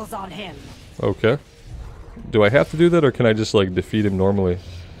souls on him. Okay. Do I have to do that, or can I just, like, defeat him normally?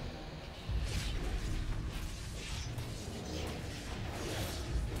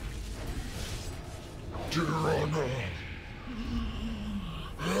 Tirana.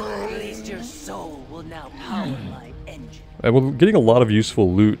 Your soul will now power my engine. And we're getting a lot of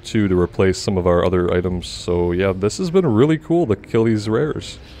useful loot too to replace some of our other items. So yeah, this has been really cool to kill these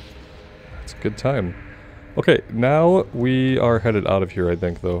rares. It's a good time. Okay, now we are headed out of here, I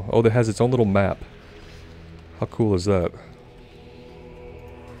think, though. Oh, it has its own little map. How cool is that?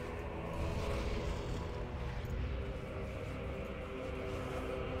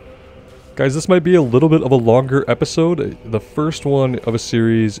 Guys, this might be a little bit of a longer episode. The first one of a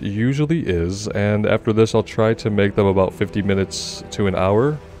series usually is, and after this I'll try to make them about 50 minutes to an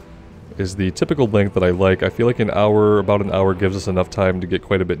hour. Is the typical length that I like. I feel like about an hour gives us enough time to get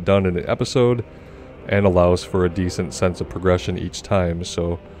quite a bit done in an episode, and allows for a decent sense of progression each time,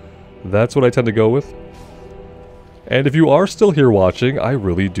 so that's what I tend to go with. And if you are still here watching, I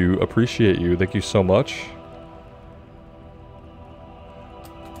really do appreciate you. Thank you so much.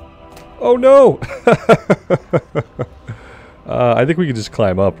 Oh no! I think we could just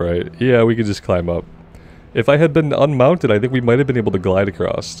climb up, right? Yeah, we could just climb up. If I had been unmounted, I think we might have been able to glide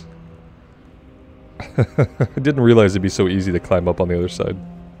across. I didn't realize it'd be so easy to climb up on the other side.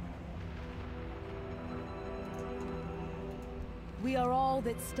 We are all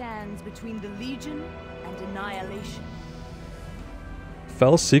that stands between the Legion and annihilation.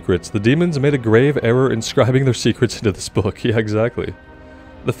 Fell secrets. The demons made a grave error inscribing their secrets into this book. Yeah, exactly.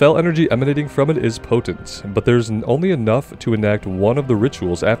 The fell energy emanating from it is potent, but there's only enough to enact one of the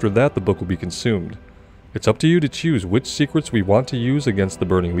rituals. After that, the book will be consumed. It's up to you to choose which secrets we want to use against the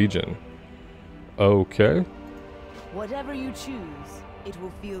Burning Legion. Okay. Whatever you choose, it will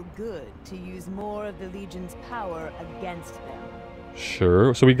feel good to use more of the Legion's power against them.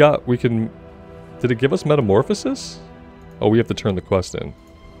 Sure. So we can... Did it give us metamorphosis? Oh, we have to turn the quest in.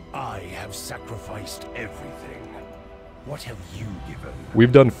 I have sacrificed everything. What have you given?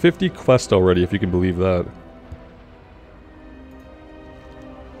 We've done 50 quests already, if you can believe that.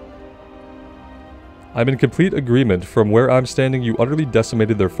 I'm in complete agreement. From where I'm standing, you utterly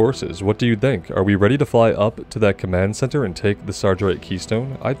decimated their forces. What do you think? Are we ready to fly up to that command center and take the Sargerite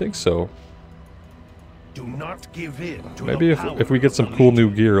Keystone? I think so. Do not give in to Maybe if we get some cool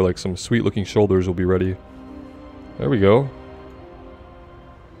new gear, like some sweet looking shoulders, we'll be ready. There we go.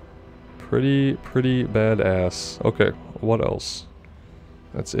 Pretty badass. Okay, what else?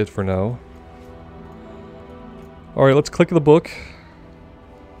 That's it for now. Alright, let's click the book.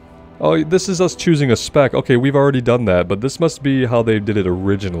 Oh, this is us choosing a spec. Okay, we've already done that, but this must be how they did it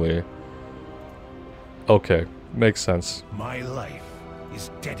originally. Okay, makes sense. My life is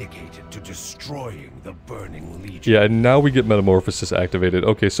dedicated to destroying the Burning Legion. Yeah, and now we get Metamorphosis activated.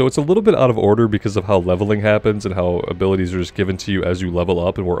 Okay, so it's a little bit out of order because of how leveling happens and how abilities are just given to you as you level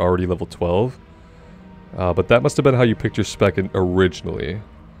up, and we're already level 12. But that must have been how you picked your spec originally.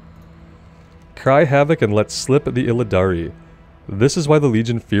 Cry havoc and let slip the Illidari. This is why the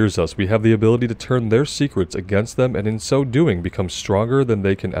Legion fears us. We have the ability to turn their secrets against them, and in so doing become stronger than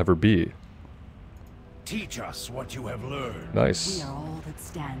they can ever be. Teach us what you have learned. Nice. We are all that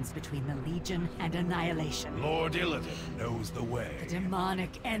stands between the Legion and annihilation. Lord Illidan knows the way. The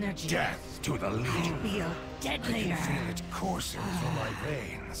demonic energy. Death to the I Legion. feel I deadlier. can feel it coursing through my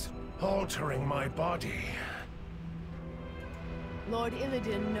veins, altering my body. Lord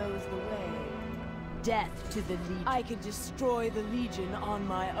Illidan knows the way. Death to the Legion. I could destroy the Legion on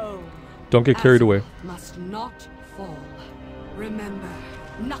my own. Don't get carried away. Must not fall. Remember,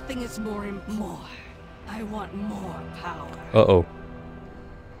 nothing is more. I want more power. Uh-oh.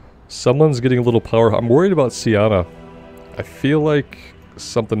 Someone's getting a little power. I'm worried about Sienna. I feel like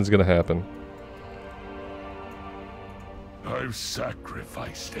something's gonna happen. I've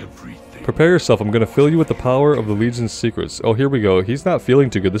sacrificed everything. Prepare yourself. I'm gonna fill you with the power of the Legion's secrets. Oh, here we go. He's not feeling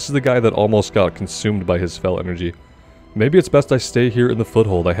too good. This is the guy that almost got consumed by his fell energy. Maybe it's best I stay here in the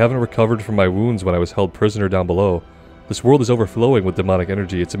foothold. I haven't recovered from my wounds when I was held prisoner down below. This world is overflowing with demonic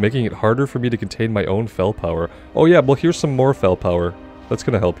energy. It's making it harder for me to contain my own fell power. Oh yeah, well here's some more fell power. That's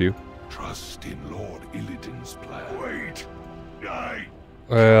gonna help you. Trust in Lord Illidan's plan. Wait!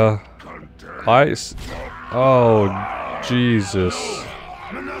 Oh, Jesus.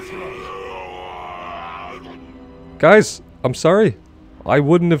 Guys, I'm sorry. I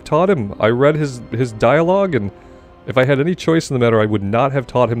wouldn't have taught him. I read his dialogue, and if I had any choice in the matter, I would not have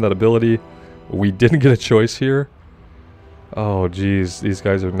taught him that ability. We didn't get a choice here. Oh, jeez. These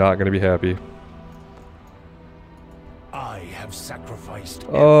guys are not going to be happy. I have sacrificed.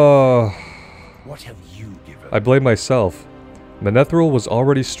 Oh. What have you given? I blame myself. Manethril was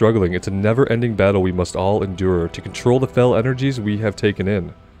already struggling. It's a never-ending battle we must all endure to control the fell energies we have taken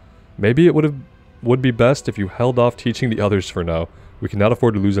in. Maybe it would be best if you held off teaching the others for now. We cannot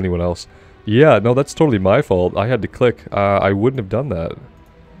afford to lose anyone else. Yeah, no, that's totally my fault. I had to click. I wouldn't have done that.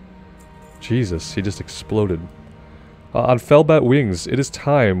 Jesus, he just exploded. On Fellbat wings, it is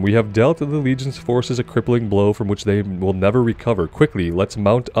time. We have dealt the Legion's forces a crippling blow from which they will never recover. Quickly, let's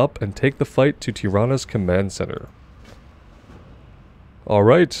mount up and take the fight to Tirana's command center. All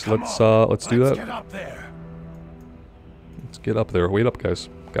right, let's do that. Get up there. Let's get up there. Wait up, guys.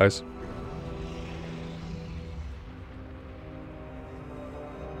 Guys.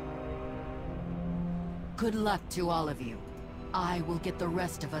 Good luck to all of you. I will get the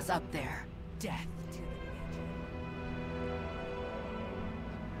rest of us up there. Death to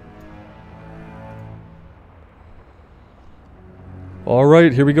the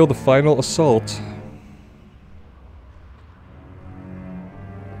Alright, here we go, the final assault.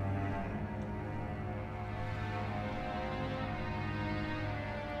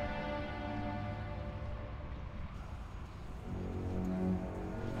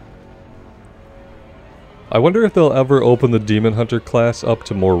 I wonder if they'll ever open the Demon Hunter class up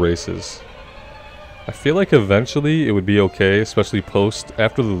to more races. I feel like eventually it would be okay, especially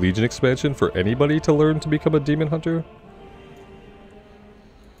after the Legion expansion, for anybody to learn to become a Demon Hunter.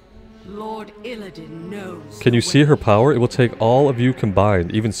 Lord Illidan knows. Can you see her power? It will take all of you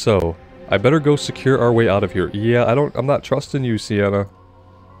combined. Even so, I better go secure our way out of here. Yeah, I'm not trusting you, Sienna.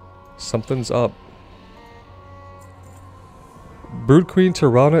 Something's up. Brood Queen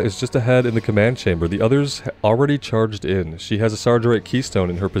Tirana is just ahead in the command chamber. The others already charged in. She has a Sargerite keystone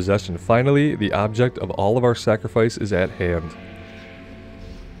in her possession. Finally, the object of all of our sacrifice is at hand.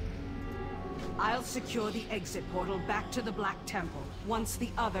 I'll secure the exit portal back to the Black Temple once the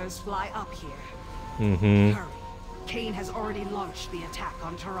others fly up here. Hurry. Kane has already launched the attack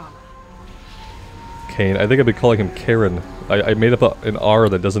on Tirana. Kane. I think I've been calling him Karen. I made up an R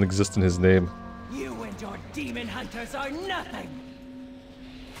that doesn't exist in his name. You and your demon hunters are nothing!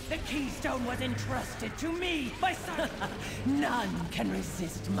 The keystone was entrusted to me by son. None can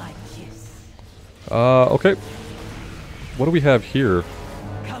resist my kiss. Okay. What do we have here?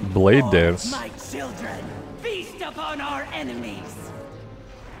 Blade dance. My children, feast upon our enemies.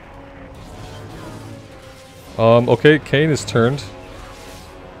 Okay, Kane is turned.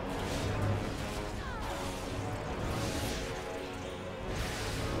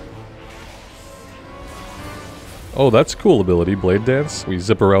 Oh, that's a cool ability, Blade Dance. We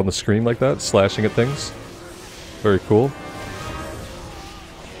zip around the screen like that, slashing at things. Very cool.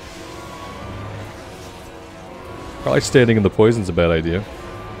 Probably standing in the poison's a bad idea.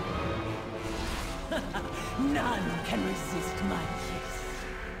 None can resist my kiss.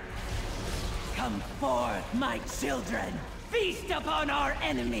 Come forth, my children. Feast upon our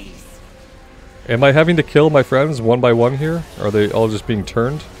enemies. Am I having to kill my friends one by one here? Are they all just being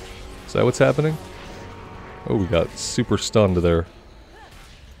turned? Is that what's happening? Oh, we got super stunned there.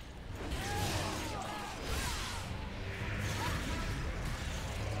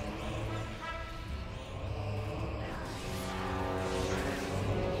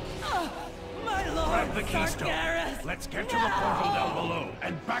 My lord, Grab the keystone. Sargeras. Let's get to the portal down below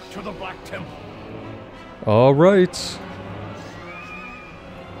and back to the Black Temple. All right.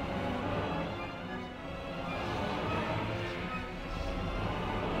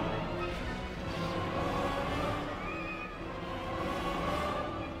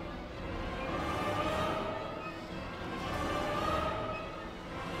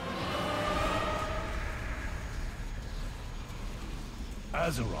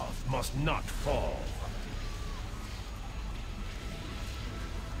 Azeroth must not fall.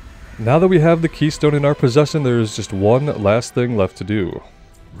 Now that we have the keystone in our possession, there is just one last thing left to do.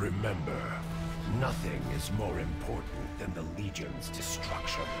 Remember, nothing is more important than the Legion's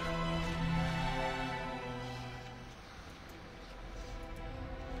destruction.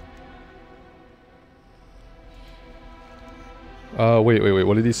 Wait,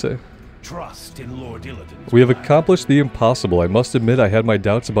 what did he say? Trust in Lord Illidan's We have plan. accomplished the impossible. I must admit I had my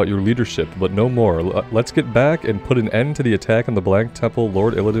doubts about your leadership, but no more. Let's get back and put an end to the attack on the Black Temple.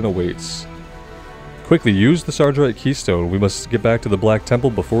 Lord Illidan awaits. Quickly, use the Sargerite keystone. We must get back to the Black Temple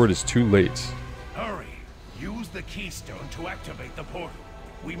before it is too late. Hurry! Use the keystone to activate the portal.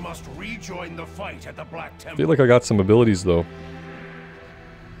 We must rejoin the fight at the Black I Temple. feel like I got some abilities, though.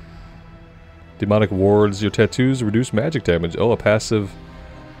 Demonic wards. Your tattoos reduce magic damage. Oh, a passive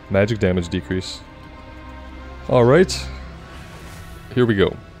magic damage decrease. Alright. Here we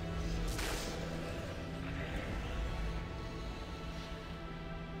go.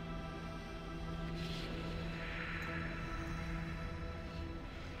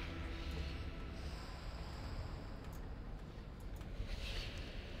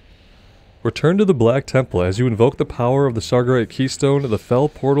 Return to the Black Temple. As you invoke the power of the Sargerite Keystone, the Fell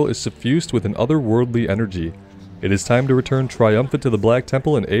Portal is suffused with an otherworldly energy. It is time to return triumphant to the Black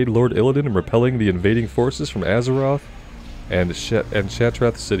Temple and aid Lord Illidan in repelling the invading forces from Azeroth and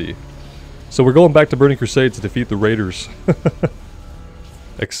Shattrath City. So we're going back to Burning Crusade to defeat the Raiders.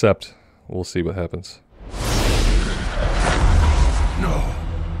 Except, we'll see what happens. No.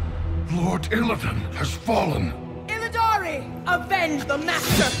 Lord Illidan has fallen. Illidari! Avenge the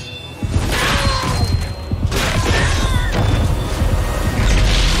Master!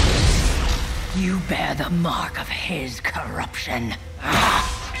 You bear the mark of his corruption.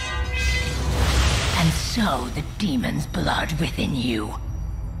 And so the demon's blood within you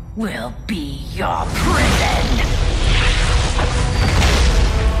will be your prison!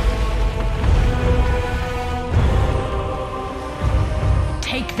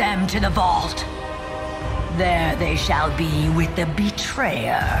 Take them to the vault. There they shall be with the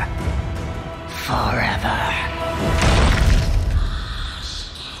betrayer forever.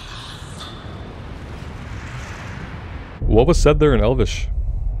 What was said there in Elvish?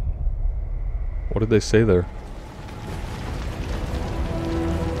 What did they say there?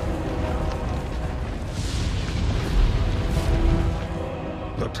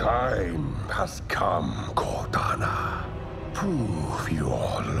 The time has come, Cortana. Prove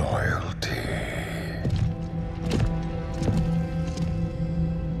your loyalty.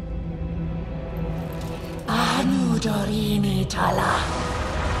 Anu Dorimi Tala.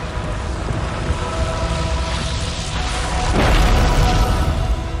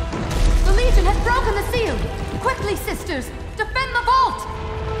 The Legion has broken the seal! Quickly, sisters! Defend the vault!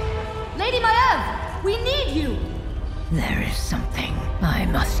 Lady Maiev, we need you! There is something I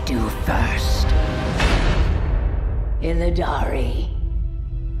must do first. Illidari,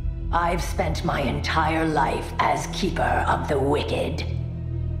 I've spent my entire life as Keeper of the Wicked.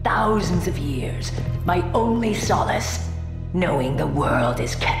 Thousands of years, my only solace, knowing the world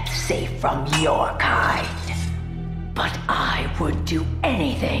is kept safe from your kind. But I would do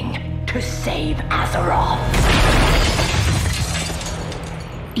anything to save Azeroth.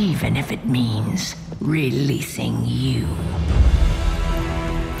 Even if it means releasing you.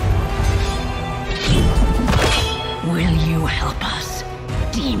 Will you help us,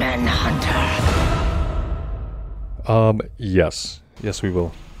 Demon Hunter? Yes. Yes, we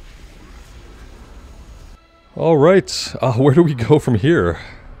will. Alright, where do we go from here?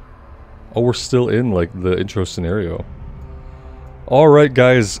 Oh, we're still in, like, the intro scenario. Alright,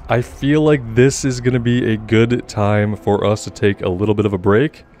 guys, I feel like this is gonna be a good time for us to take a little bit of a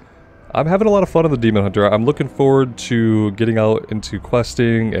break. I'm having a lot of fun on the Demon Hunter. I'm looking forward to getting out into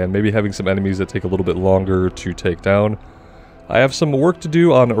questing and maybe having some enemies that take a little bit longer to take down. I have some work to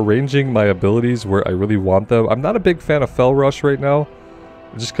do on arranging my abilities where I really want them. I'm not a big fan of Fel Rush right now,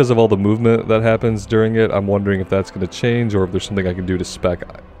 just because of all the movement that happens during it. I'm wondering if that's going to change or if there's something I can do to spec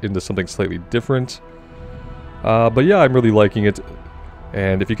into something slightly different. But yeah, I'm really liking it.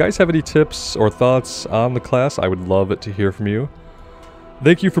 And if you guys have any tips or thoughts on the class, I would love it to hear from you.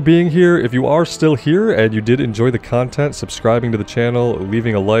 Thank you for being here. If you are still here and you did enjoy the content, subscribing to the channel,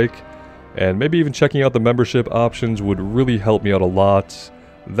 leaving a like, and maybe even checking out the membership options would really help me out a lot.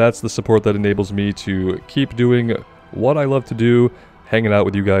 That's the support that enables me to keep doing what I love to do, hanging out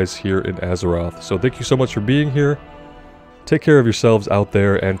with you guys here in Azeroth. So thank you so much for being here. Take care of yourselves out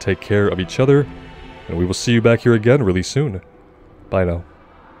there and take care of each other. And we will see you back here again really soon. Bye now.